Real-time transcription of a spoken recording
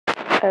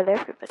Hello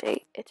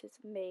everybody, it is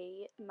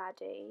me,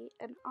 Maddie,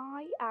 and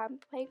I am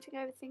painting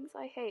over things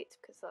I hate,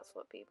 because that's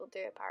what people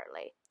do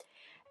apparently.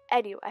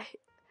 Anyway,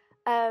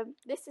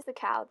 this is the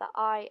cow that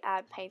I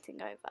am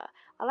painting over.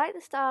 I like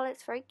the style,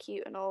 it's very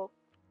cute and all,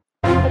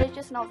 but it's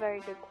just not very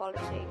good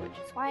quality, which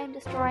is why I'm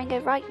destroying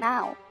it right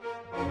now.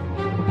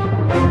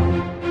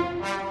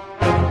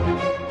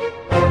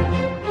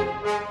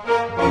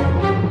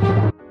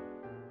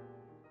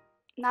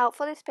 Now,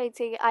 for this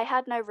painting, I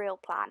had no real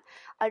plan.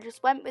 I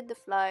just went with the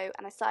flow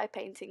and I started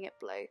painting it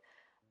blue.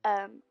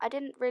 I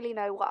didn't really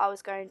know what I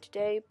was going to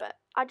do, but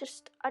I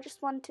just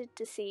wanted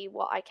to see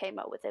what I came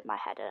up with in my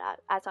head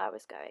as I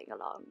was going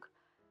along.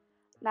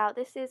 Now,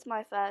 this is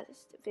my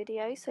first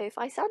video, so if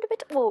I sound a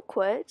bit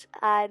awkward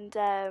and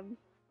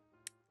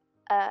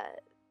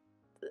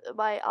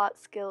my art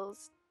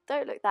skills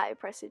don't look that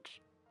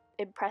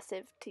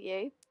impressive to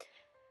you,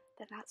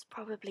 then that's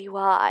probably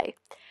why.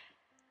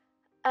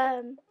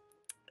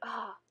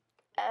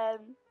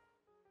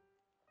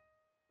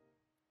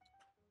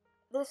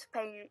 This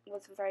paint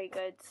wasn't very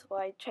good, so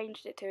I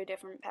changed it to a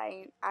different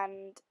paint,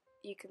 and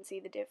you can see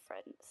the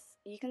difference.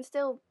 You can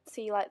still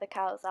see like the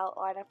cow's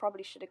outline. I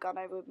probably should have gone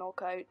over with more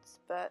coats,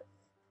 but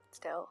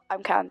still.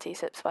 I'm counting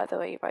T-sips, by the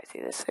way. You might see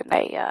this in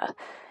a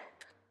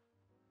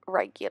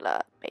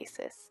regular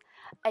basis.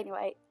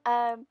 Anyway,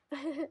 I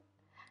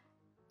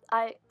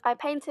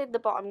painted the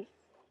bottom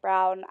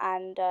brown,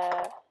 and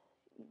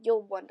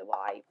you'll wonder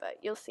why, but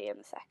you'll see in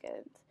a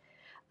second.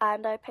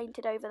 And I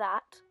painted over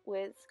that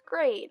with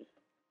green.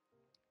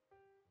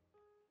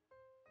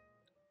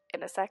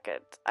 In a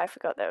second. I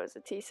forgot there was a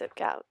T-sip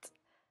count.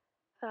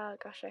 Oh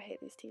gosh, I hate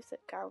these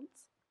T-sip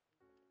counts.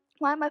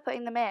 Why am I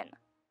putting them in?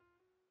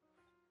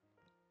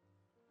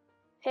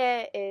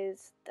 Here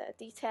is the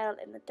detail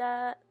in the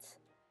dirt.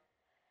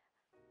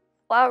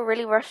 Wow, I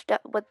really rushed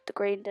up with the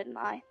green, didn't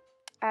I?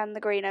 And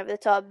the green over the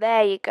top,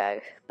 there you go.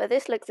 But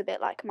this looks a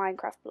bit like a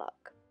Minecraft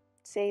block.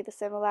 See the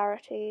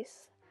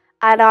similarities?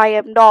 And I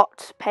am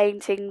not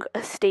painting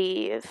a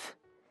Steve.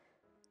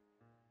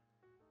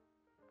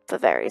 For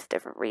various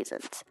different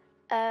reasons.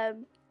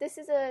 This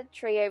is a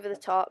tree over the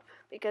top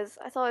because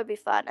I thought it'd be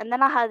fun, and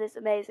then I had this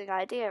amazing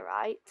idea,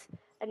 right?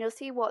 And you'll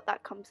see what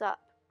that comes up.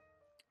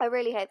 I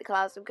really hate the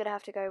clouds, I'm gonna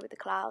have to go with the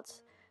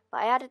clouds.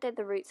 But I added in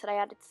the roots and I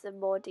added some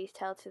more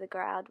detail to the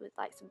ground with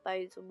like some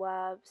bones and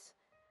worms.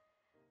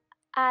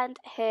 And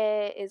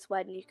here is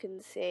when you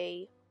can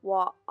see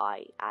what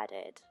I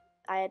added.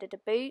 I added a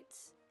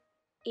Boots,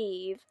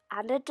 Eve,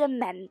 and a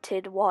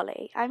demented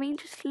Wally. I mean,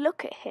 just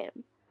look at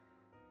him.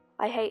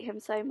 I hate him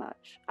so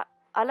much.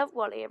 I love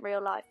Wally in real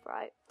life,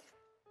 right?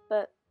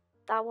 But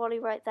that Wally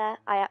right there,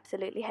 I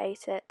absolutely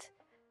hate it.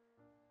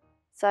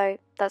 So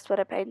that's what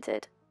I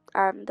painted.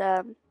 And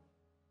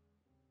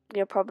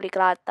you're probably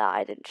glad that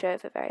I didn't show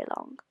it for very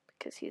long,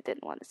 because you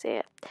didn't want to see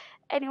it.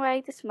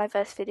 Anyway, this is my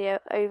first video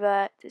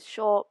over. It's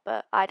short,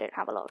 but I don't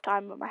have a lot of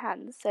time on my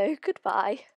hands, so goodbye.